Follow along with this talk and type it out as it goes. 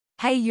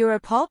Hey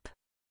Europop!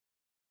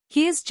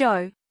 Here's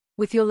Joe,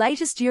 with your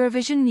latest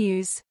Eurovision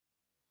news.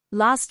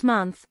 Last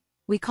month,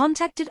 we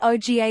contacted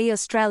OGAE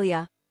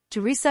Australia to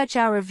research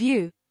our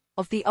review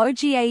of the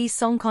OGAE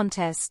Song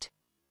Contest.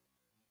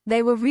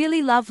 They were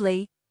really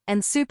lovely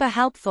and super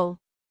helpful.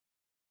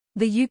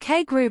 The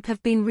UK group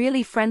have been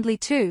really friendly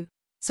too,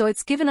 so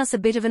it's given us a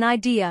bit of an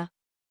idea.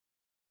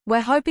 We're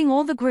hoping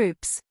all the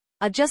groups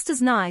are just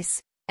as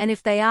nice, and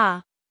if they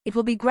are, it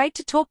will be great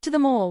to talk to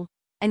them all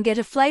and get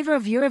a flavour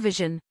of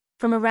Eurovision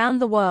from around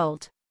the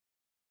world.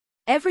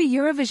 Every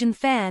Eurovision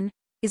fan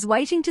is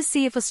waiting to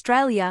see if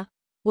Australia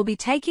will be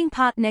taking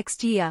part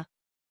next year.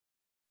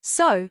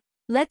 So,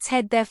 let's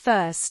head there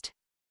first.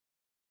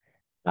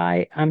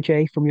 Hi, I'm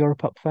Jay from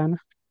Europop Fan.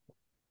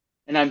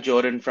 And I'm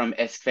Jordan from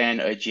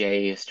SFan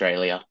OGA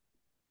Australia.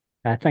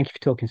 Thank you for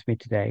talking to me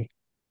today.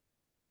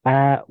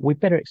 We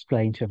better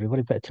explain to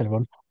everybody, better tell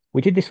everyone.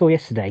 We did this all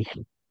yesterday,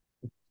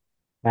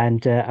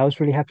 and I was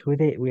really happy with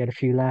it. We had a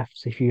few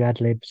laughs, a few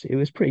ad libs. It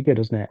was pretty good,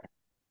 wasn't it?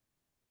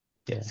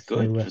 Yeah. It's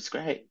good. It was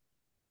great.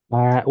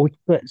 But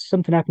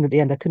something happened at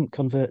the end. I couldn't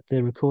convert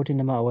the recording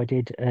no matter what I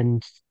did,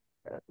 and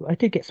I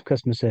did get some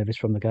customer service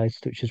from the guys,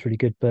 which was really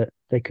good. But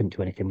they couldn't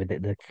do anything with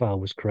it. The file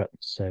was corrupt.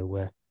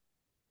 So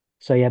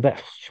yeah, but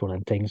it's one of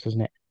them things, isn't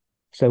it?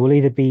 So we'll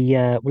either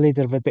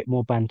have a bit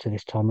more banter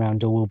this time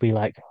round, or we'll be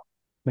like,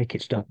 make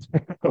it stop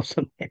or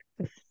something.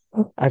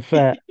 I've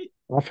uh,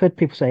 I've heard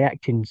people say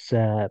acting's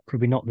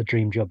probably not the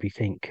dream job you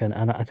think, and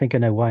I think I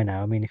know why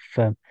now. I mean, if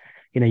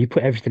you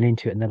put everything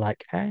into it, and they're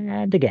like,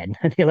 and again,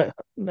 and you're like,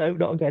 no,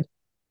 not again.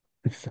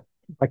 So,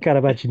 I can't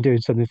imagine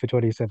doing something for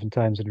 27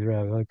 times in a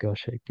row. Oh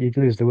gosh, you'd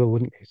lose the will,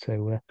 wouldn't you? So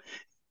we're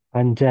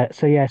going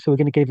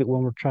to give it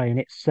one more try, and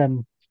it's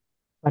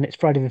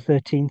Friday the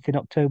 13th in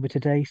October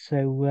today.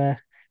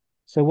 So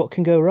what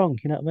can go wrong?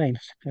 You know what I mean?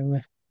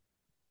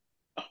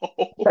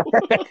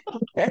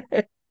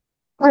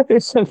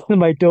 It's something of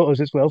my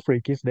daughter's as well,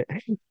 freak, isn't it?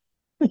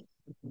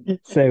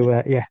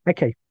 Yeah,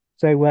 okay.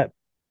 So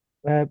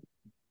uh,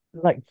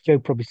 like Joe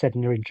probably said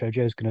in her intro,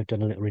 Joe's going to have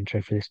done a little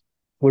intro for this.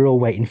 We're all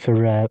waiting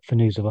for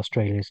news of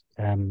Australia's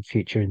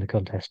future in the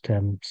contest.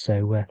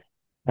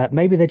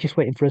 Maybe they're just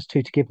waiting for us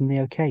two to give them the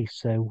okay.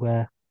 So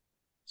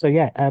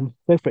yeah,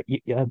 go for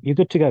it. You're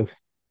good to go.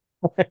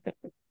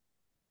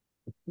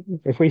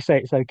 If we say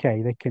it's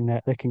okay, they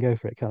can go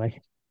for it, can't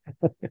they?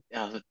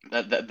 Yeah,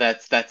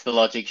 that's the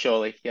logic,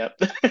 surely. Yep.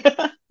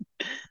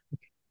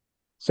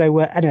 Seeing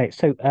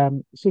as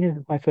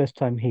it's my first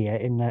time here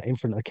in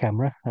front of the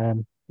camera,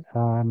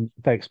 they'll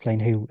explain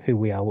who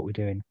we are, what we're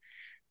doing.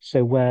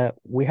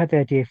 We had the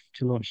idea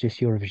to launch this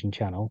Eurovision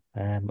channel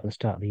at the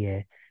start of the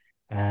year,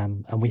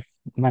 and we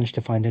managed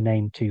to find a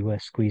name to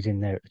squeeze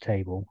in there at the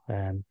table,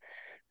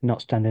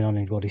 not standing on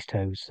anybody's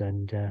toes.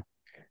 And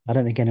I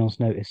don't think anyone's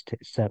noticed.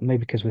 It's maybe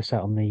because we're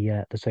sat on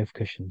the sofa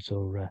cushions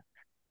or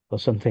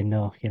something.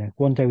 Or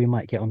one day we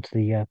might get onto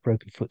the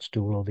broken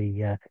footstool or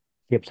the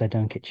upside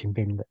down kitchen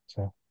bin, but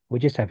we're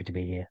just happy to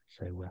be here.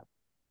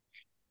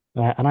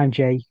 And I'm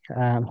Jay.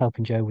 I'm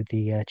helping Joe with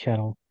the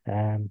channel.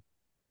 I'm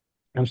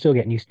still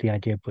getting used to the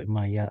idea of putting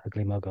my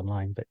ugly mug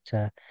online, but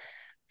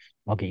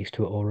I'll get used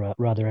to it, or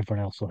rather,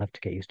 everyone else will have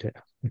to get used to it.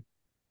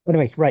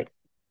 Anyway, right,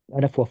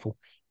 enough waffle.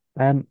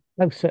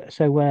 Congrats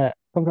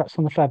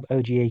on the Fab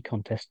OGE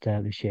contest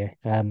this year.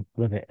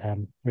 Love it.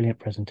 Brilliant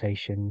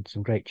presentation,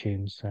 some great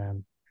tunes.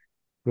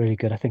 Really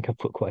good. I think I've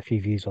put quite a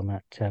few views on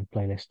that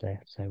playlist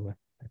there.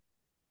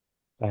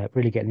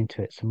 Really getting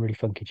into it. Some really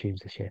funky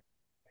tunes this year.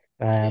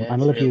 Yeah, And I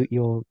it's love really.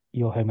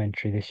 your home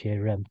entry this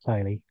year,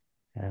 Kylie.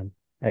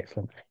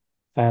 Excellent.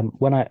 Um,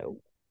 when I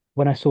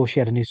when I saw she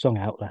had a new song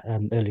out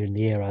earlier in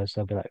the year,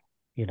 I'll be like,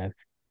 you know,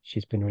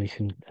 she's been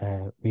releasing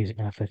music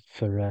now for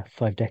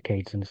 5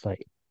 decades, and it's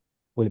like,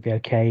 will it be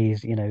okay?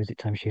 Is it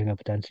time she hung up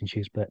her dancing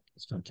shoes? But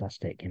it's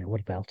fantastic.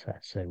 What about her?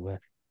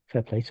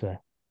 Fair play to her.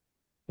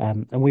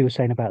 And we were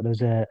saying about there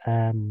was a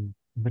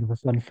bit of a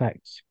fun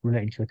fact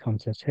relating to the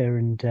contest. Her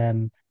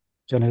and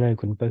Johnny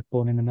Logan both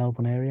born in the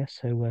Melbourne area,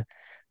 so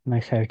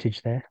nice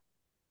heritage there.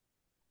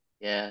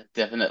 Yeah,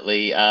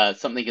 definitely.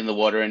 Something in the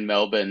water in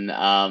Melbourne.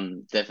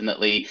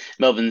 Definitely.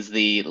 Melbourne's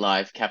the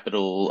live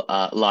capital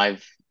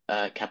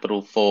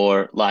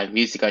for live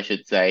music, I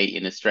should say,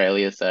 in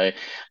Australia. So,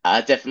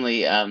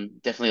 definitely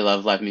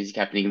love live music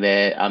happening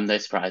there. No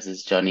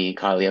surprises. Johnny and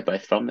Kylie are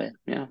both from there.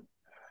 Yeah.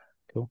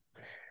 Cool.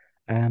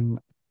 Um,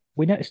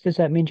 we noticed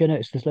me and Joe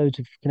noticed there's loads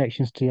of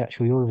connections to the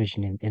actual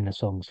Eurovision in the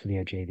songs for the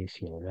OJ this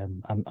year.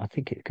 I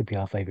think it could be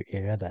our favourite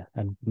year ever,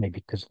 and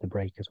maybe because of the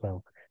break as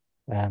well.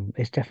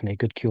 It's definitely a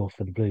good cure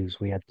for the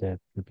blues. We had the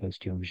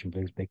post Eurovision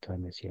blues big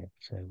time this year.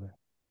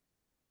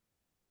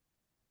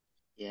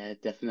 Yeah,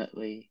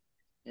 definitely.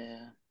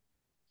 Yeah.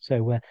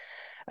 So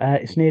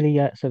it's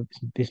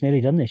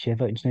nearly done this year.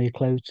 Voting's nearly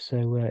closed,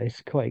 so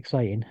it's quite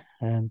exciting.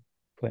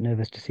 Quite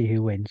nervous to see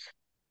who wins.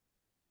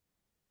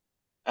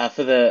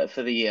 For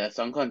the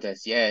song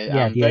contest, yeah.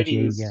 Yeah, the OGE.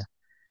 Yeah, Voting's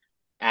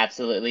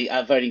absolutely.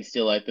 Voting's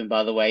still open,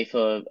 by the way,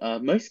 for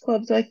most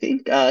clubs, I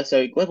think.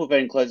 So global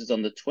voting closes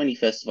on the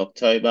 21st of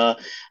October.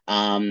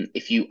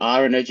 If you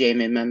are an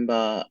OGA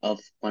member of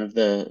one of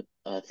the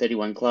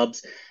 31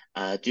 clubs.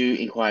 Do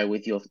inquire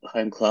with your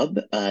home club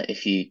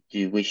if you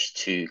do wish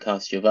to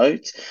cast your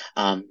vote.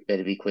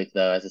 Better be quick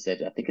though. As I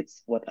said, I think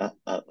it's what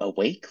a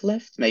week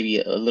left, maybe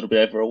a little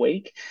bit over a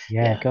week.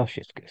 Yeah, Yeah. gosh,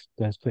 it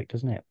goes quick,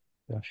 doesn't it?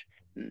 Gosh.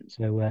 Mm.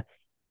 So,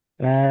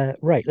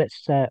 right,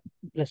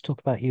 let's talk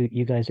about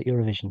you guys at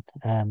Eurovision.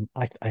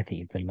 I think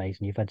you've been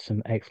amazing. You've had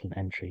some excellent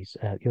entries.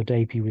 Your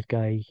debut with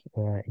Guy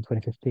in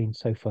 2015,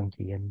 so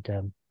funky,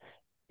 and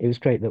it was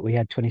great that we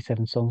had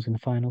 27 songs in the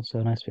final, so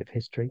a nice bit of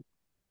history.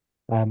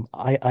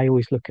 I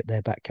always look at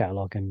their back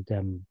catalogue,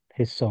 and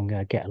his song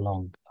 "Get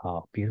Along"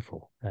 are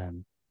beautiful,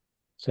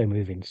 so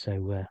moving.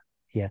 So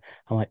yeah,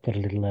 I might put a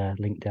little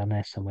link down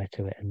there somewhere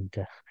to it, and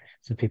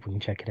so people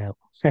can check it out.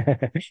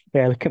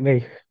 Yeah, look at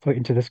me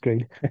pointing to the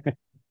screen.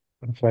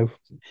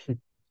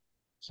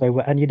 So,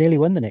 and you nearly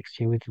won the next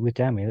year with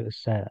Dami. It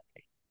was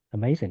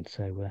amazing.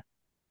 So,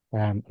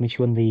 I mean,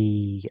 she won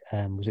the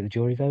was it the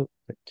jury vote?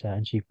 But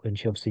and she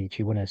obviously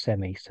she won her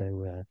semi.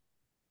 So,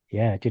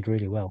 yeah, did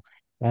really well.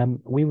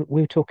 We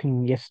were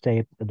talking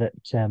yesterday that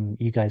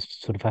you guys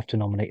sort of have to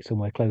nominate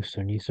somewhere closer,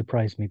 and you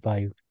surprised me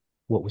by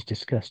what was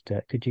discussed.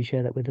 Could you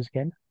share that with us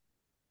again?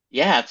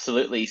 Yeah,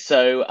 absolutely.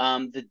 So,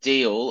 the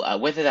deal,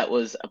 whether that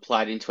was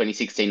applied in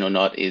 2016 or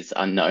not, is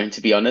unknown,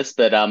 to be honest.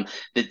 But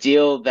the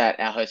deal that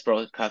our host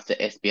broadcaster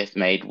SBS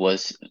made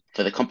was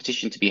for the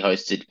competition to be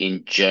hosted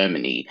in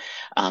Germany.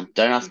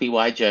 Don't ask me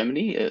why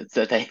Germany.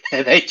 So they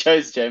they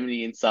chose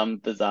Germany in some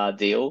bizarre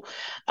deal.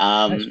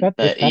 No, it's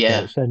But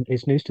yeah. fabulous.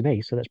 It's news to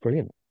me, so that's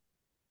brilliant.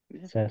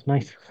 Yeah. So it's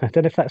nice. I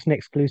don't know if that's an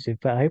exclusive,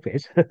 but I hope it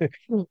is.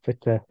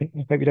 But hope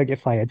you don't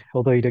get fired,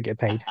 although you don't get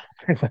paid.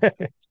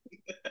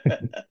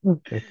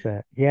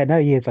 But yeah, no,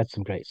 you've had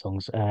some great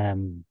songs.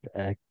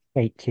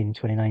 Kate in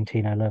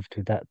 2019, I loved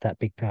with that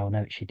big power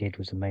note she did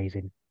was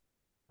amazing.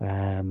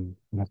 And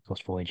of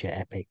course Voyager,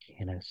 epic,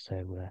 you know.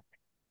 So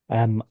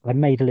I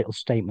made a little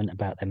statement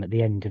about them at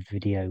the end of the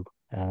video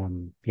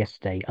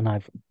yesterday,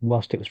 and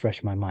whilst it was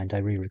fresh in my mind, I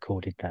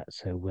re-recorded that.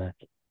 So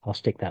I'll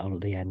stick that on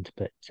at the end.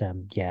 But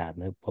yeah,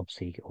 no,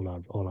 obviously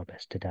all our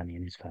best to Danny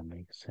and his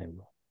family.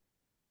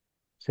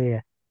 So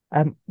yeah.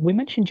 We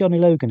mentioned Johnny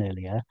Logan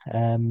earlier,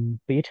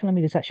 but you're telling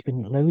me there's actually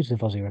been loads of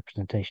Aussie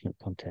representation at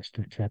the contest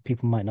that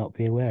people might not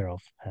be aware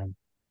of.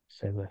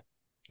 So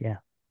yeah,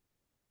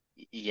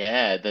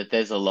 Yeah,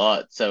 there's a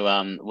lot. So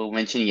we were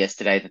mentioning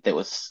yesterday that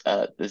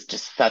there's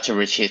just such a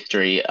rich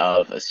history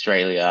of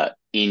Australia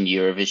in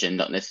Eurovision,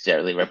 not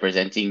necessarily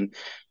representing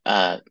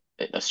uh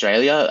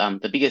Australia.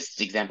 The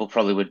biggest example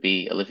probably would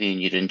be Olivia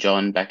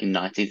Newton-John back in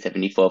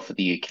 1974 for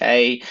the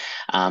UK.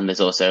 There's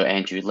also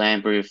Andrew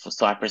Lambrou for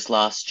Cyprus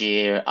last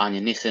year,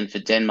 Anja Nissen for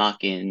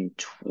Denmark in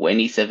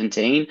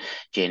 2017,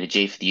 Gina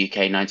G for the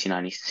UK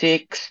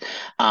 1996.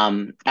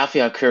 Alfie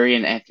Arcuri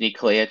and Anthony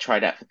Collier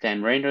tried out for San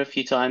Marino a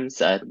few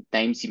times.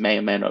 Names you may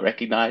or may not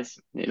recognize.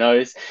 Who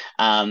knows?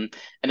 An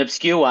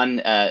obscure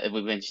one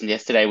we mentioned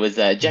yesterday was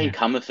Jane yeah,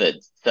 Comerford.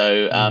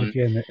 So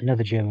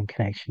another German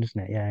connection,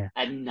 isn't it? Yeah,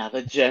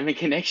 another German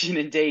connection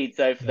indeed.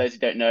 So for those who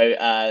don't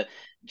know,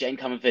 Jane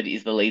Comerford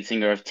is the lead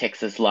singer of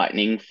Texas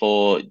Lightning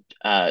for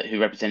who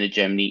represented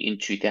Germany in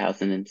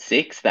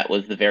 2006. That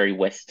was the very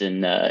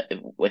Western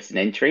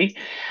entry,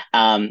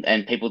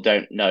 and people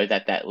don't know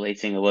that that lead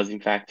singer was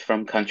in fact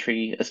from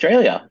country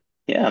Australia.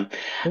 Yeah.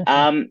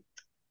 yeah, Um,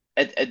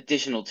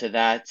 Additional to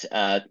that,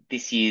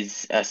 this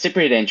year's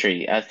Cypriot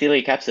entry,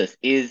 Celia Capsis,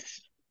 is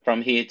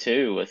from here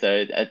too.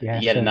 So yeah.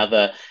 yet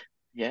another,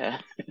 yeah.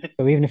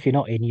 So even if you're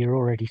not in, you're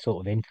already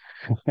sort of in.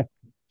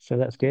 So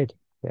that's good.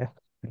 Yeah.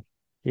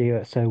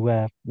 Yeah,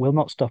 so we'll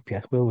not stop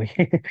you, will we?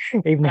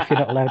 Even if you're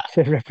not allowed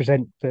to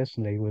represent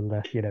personally,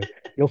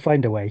 you'll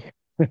find a way.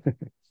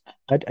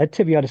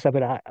 To be honest, I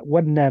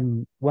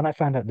mean, when I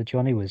found out that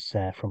Johnny was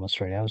from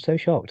Australia, I was so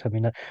shocked. I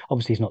mean,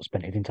 obviously he's not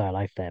spent his entire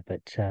life there,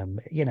 but so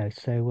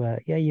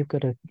yeah, you've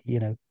got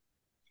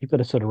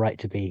a sort of right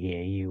to be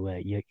here.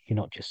 You're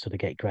not just sort of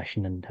get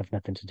crashing and have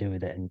nothing to do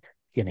with it, and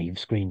you've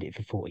screened it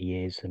for 40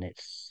 years, and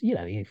it's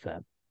you've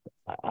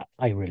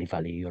I really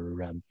value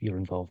your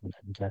involvement,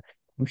 and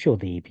I'm sure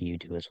the EBU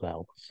do as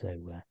well.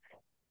 So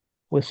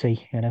we'll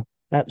see.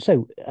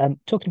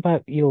 Talking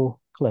about your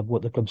club,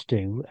 what the clubs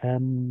do,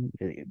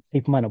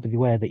 people might not be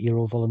aware that you're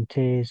all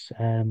volunteers,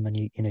 and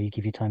you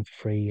give your time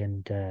for free,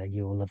 and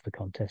you all love the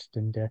contest.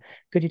 And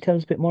could you tell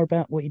us a bit more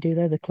about what you do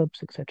there, the clubs,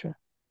 etc.?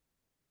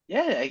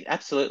 Yeah,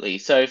 absolutely.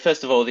 So,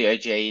 first of all, the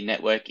OGAE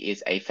network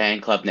is a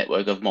fan club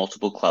network of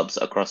multiple clubs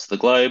across the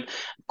globe.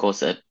 Of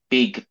course, a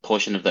big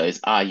portion of those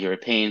are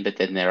European, but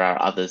then there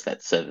are others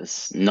that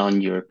service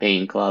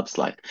non-European clubs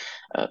like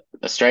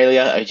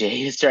Australia,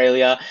 OGAE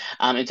Australia.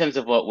 In terms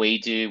of what we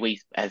do, we,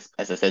 as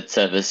I said,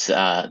 service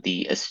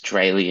the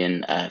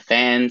Australian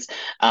fans.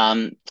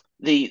 Um,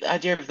 the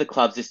idea of the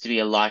clubs is to be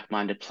a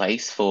like-minded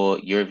place for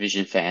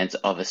Eurovision fans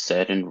of a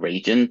certain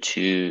region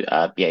to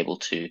be able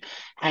to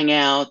hang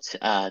out,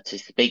 to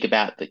speak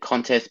about the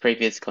contest,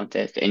 previous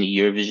contest, any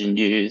Eurovision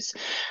news.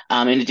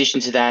 In addition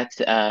to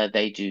that,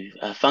 they do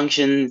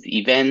functions,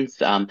 events.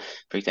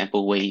 For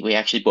example, we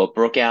actually brought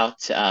Brooke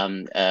out.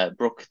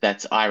 Brooke,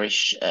 that's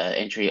Irish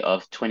entry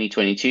of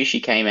 2022. She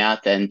came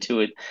out and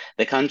toured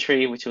the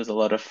country, which was a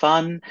lot of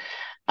fun.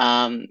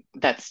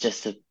 That's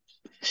just a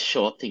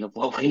short thing of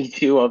what we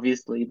do,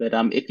 obviously. But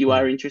if you Yeah.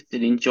 are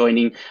interested in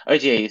joining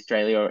OGA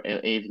Australia or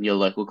even your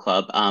local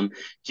club,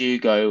 do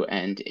go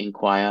and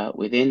inquire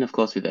within. Of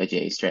course, with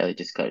OGA Australia,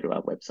 just go to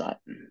our website.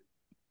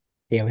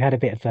 Yeah, we had a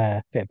bit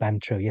of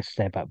banter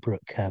yesterday about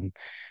Brooke.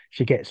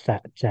 She gets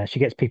that she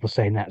gets people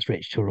saying that's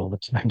rich to her all the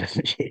time,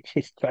 doesn't she?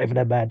 She's driving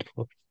her mad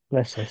for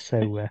bless her.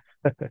 So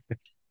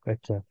but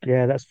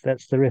yeah,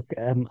 that's the rip.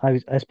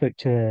 I spoke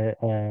to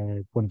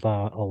one of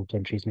our old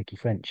entries, Mickey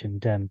French,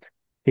 and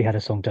he had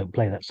a song "Don't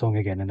Play That Song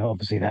Again," and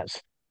obviously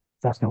that's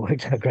not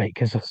worked out great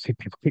because obviously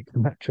people keep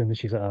coming back to him, and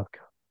she's like, "Oh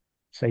God,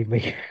 save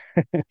me."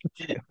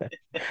 So,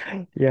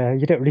 yeah,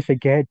 you don't really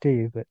think ahead, do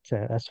you? But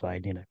that's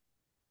fine, you know.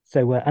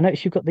 So I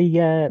noticed you've got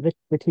the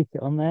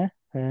ticket on there.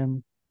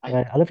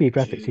 I I love your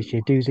graphics this do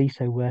year, doozy.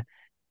 So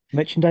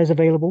merchandise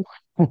available.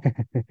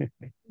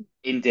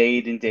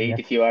 indeed, Yeah, indeed.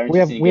 If you are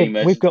interested in getting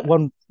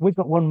merchandise. we've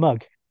got one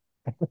mug.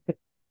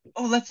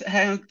 Oh, let's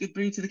hang on,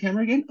 bring it to the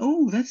camera again.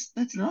 Oh, that's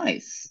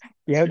nice. That's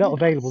Yeah, really not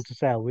available nice. to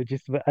sell. We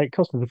just it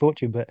cost us a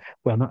fortune, but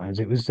well, not as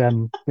it was.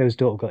 His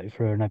daughter got it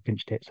for her, and I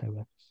pinched it,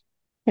 so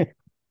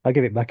I'll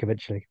give it back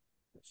eventually.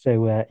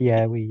 So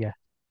yeah, we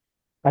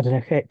I don't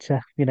know,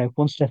 it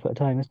one step at a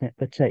time, isn't it?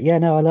 But yeah,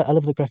 no, I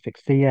love the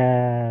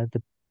graphics.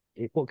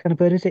 What kind of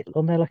bird is it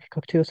on there? Like a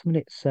cockatoo or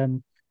something? It's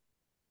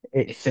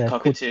It's a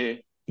called cockatoo.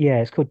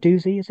 yeah, it's called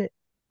Doozy, is it?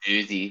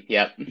 Doozy.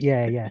 Yep.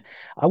 Yeah, yeah.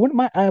 I wouldn't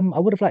mind. I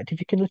would have liked if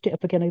you can lift it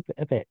up again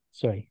a bit.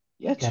 Sorry.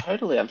 Yeah, Yeah,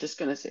 totally. I'm just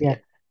gonna say, yeah. yeah.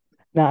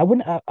 No, I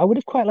wouldn't. I would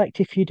have quite liked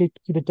if you'd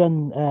have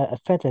done a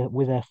feather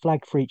with a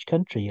flag for each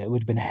country. It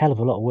would have been a hell of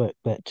a lot of work,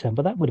 but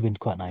that would have been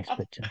quite nice.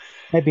 But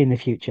maybe in the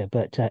future.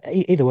 But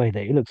either way,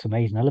 though, it looks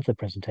amazing. I love the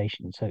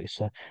presentation. So it's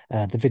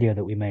the video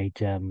that we made.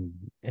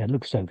 It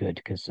looks so good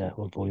because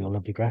of all your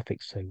lovely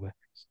graphics. So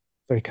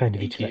very kind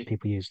of you Thank to let you.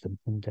 people use them.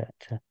 And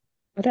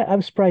I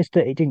was surprised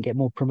that it didn't get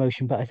more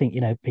promotion, but I think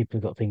people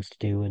have got things to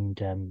do, and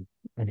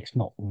it's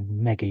not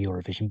mega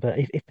Eurovision. But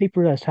if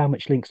people realize how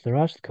much links there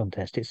are to the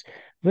contest, it's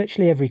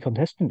virtually every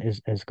contestant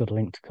has got a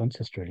link to the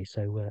contest really,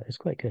 so it's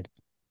quite good.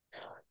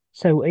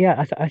 So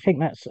yeah, I think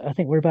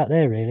we're about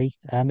there really.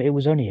 It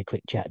was only a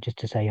quick chat just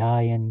to say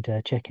hi and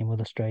check in with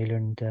Australia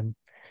and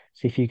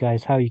see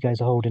if how you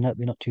guys are holding up.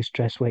 You're not too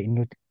stressed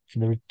waiting for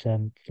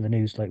the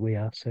news like we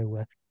are.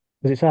 So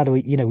because it's hard,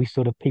 we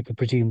sort of people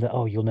presume that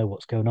oh you'll know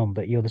what's going on,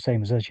 but you're the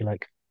same as us. You're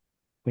like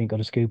we ain't got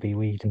a Scooby.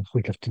 We'd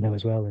love to know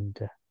as well. And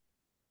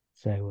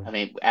so I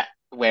mean,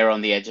 we're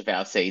on the edge of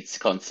our seats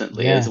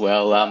constantly as yeah,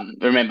 well.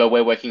 Remember,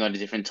 we're working on a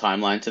different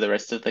timeline to the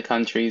rest of the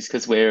countries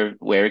because we're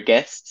a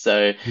guest.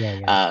 So,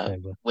 yeah. So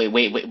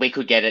we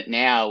could get it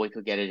now. We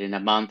could get it in a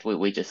month.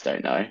 We just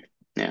don't know.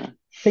 Yeah.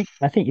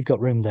 I think you've got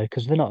room though,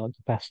 because they're not at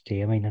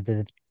capacity. I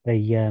mean,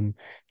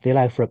 they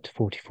allow for up to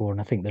 44,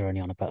 and I think they're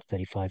only on about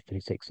 35,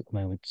 36 at the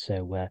moment.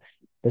 So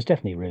there's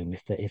definitely room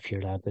if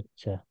you're allowed. But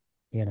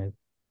you know,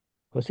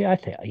 well, see, I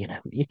think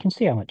you can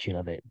see how much you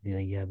love it.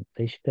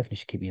 They should definitely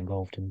should keep you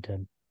involved,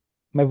 and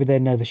maybe they're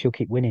nervous you'll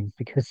keep winning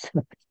because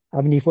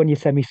I mean you've won your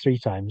semis three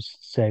times,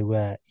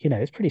 so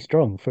it's pretty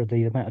strong for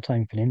the amount of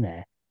time you've been in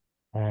there.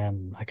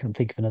 I can't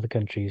think of another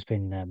country who's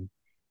been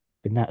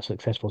that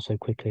successful so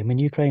quickly. I mean,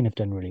 Ukraine have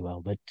done really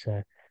well, but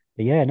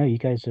yeah, no, you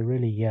guys are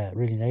really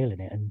nailing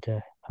it, and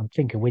I'm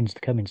thinking wins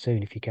to coming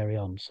soon if you carry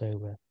on.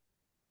 So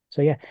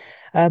yeah,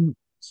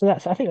 so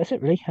I think that's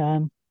it really.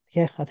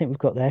 Yeah, I think we've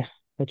got there.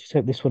 I just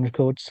hope this one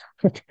records.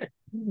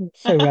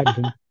 So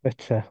random,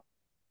 but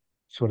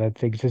it's one of the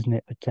things, isn't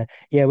it? But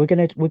yeah, we're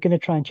gonna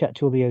try and chat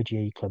to all the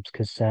OGE clubs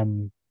because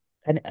and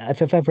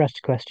if I've ever asked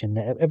a question,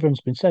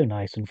 everyone's been so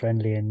nice and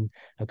friendly and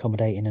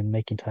accommodating and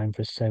making time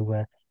for us.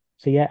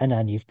 So yeah,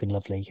 and you've been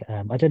lovely.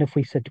 I don't know if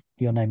we said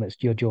your name.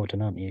 You're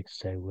Jordan, aren't you?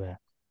 So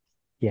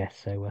yeah,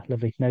 so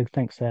lovely. No,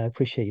 thanks. I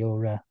appreciate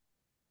your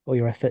all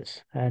your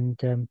efforts,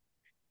 and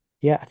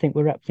yeah, I think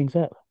we'll wrap things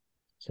up.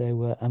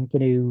 So I'm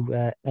going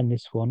to end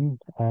this one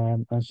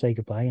and say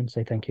goodbye and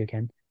say thank you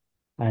again.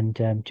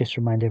 And just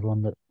remind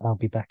everyone that I'll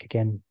be back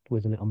again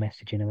with a little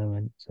message in a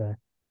moment.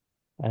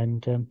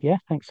 And yeah,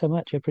 thanks so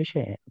much. I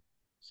appreciate it.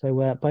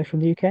 So bye from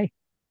the UK.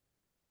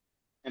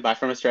 And bye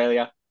from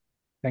Australia.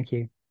 Thank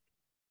you.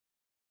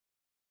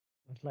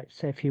 I'd like to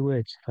say a few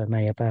words, if I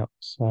may, about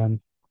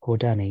poor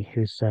Danny,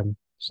 who's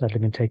sadly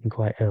been taken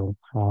quite ill.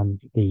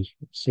 The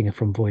singer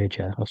from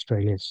Voyager,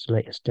 Australia's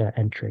latest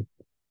entry.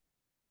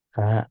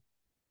 Uh,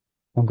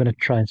 I'm going to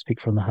try and speak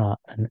from the heart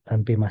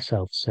and be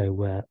myself.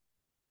 So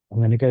I'm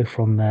going to go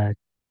from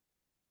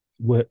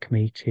work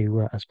me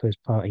to, I suppose,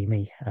 party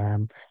me.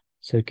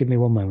 So give me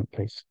one moment,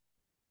 please.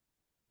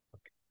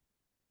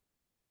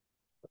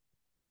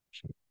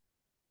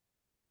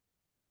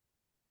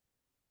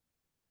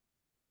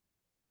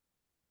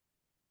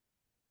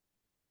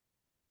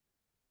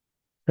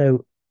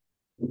 So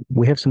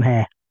we have some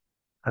hair.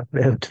 I'll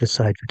put it over to the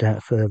side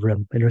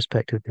in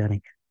respect of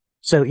Danny.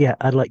 So yeah,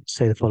 I'd like to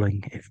say the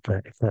following, if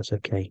that's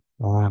okay.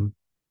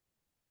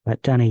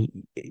 Danny,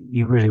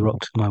 you really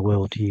rocked my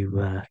world.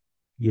 You're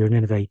an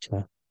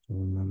innovator,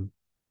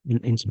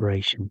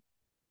 inspiration.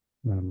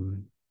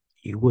 Um,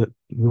 you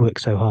work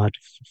so hard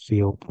for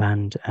your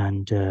band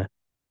and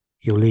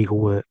your legal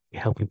work,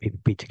 helping people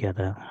be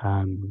together.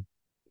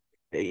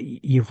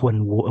 You've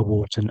won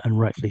awards and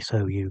rightfully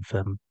so. You've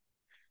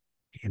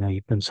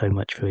done so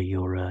much for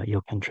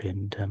your country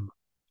and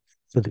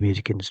for the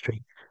music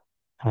industry.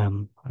 I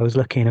was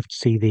lucky enough to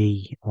see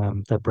the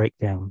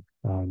breakdown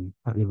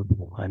at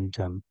Liverpool, and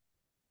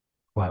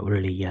wow, it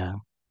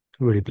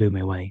really blew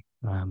me away.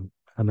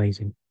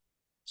 Amazing.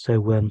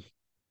 So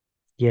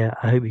yeah,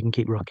 I hope you can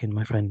keep rocking,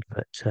 my friend.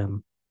 But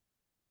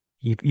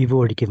you've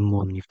already given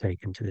more than you've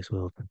taken to this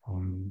world.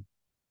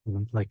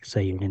 Like I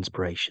say, you're an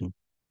inspiration,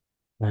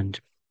 and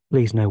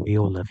please know we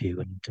all love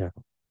you, and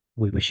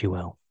we wish you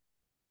well.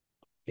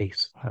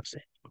 Peace. That's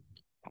it.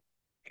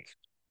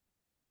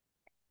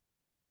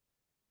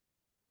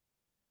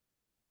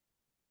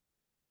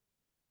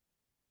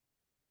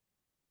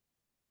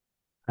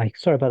 Hi,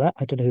 sorry about that.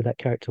 I don't know who that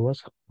character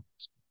was.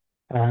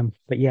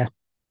 But yeah,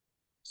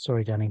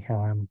 sorry, Danny.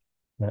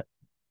 But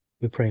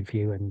we're praying for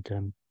you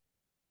and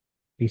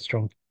be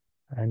strong.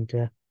 And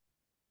to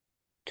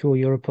all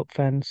Europop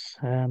fans,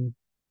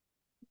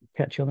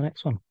 catch you on the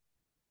next one.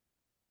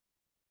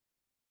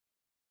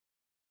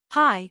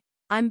 Hi,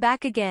 I'm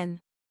back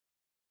again.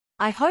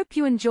 I hope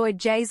you enjoyed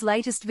Jay's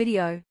latest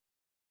video.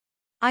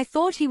 I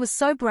thought he was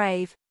so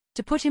brave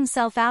to put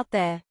himself out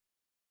there.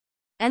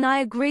 And I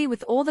agree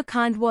with all the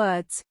kind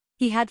words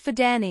he had for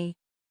Danny.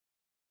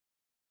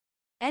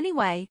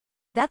 Anyway,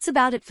 that's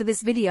about it for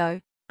this video.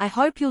 I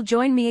hope you'll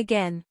join me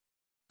again.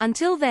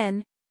 Until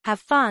then, have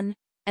fun,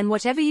 and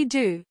whatever you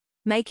do,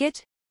 make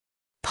it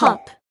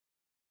pop.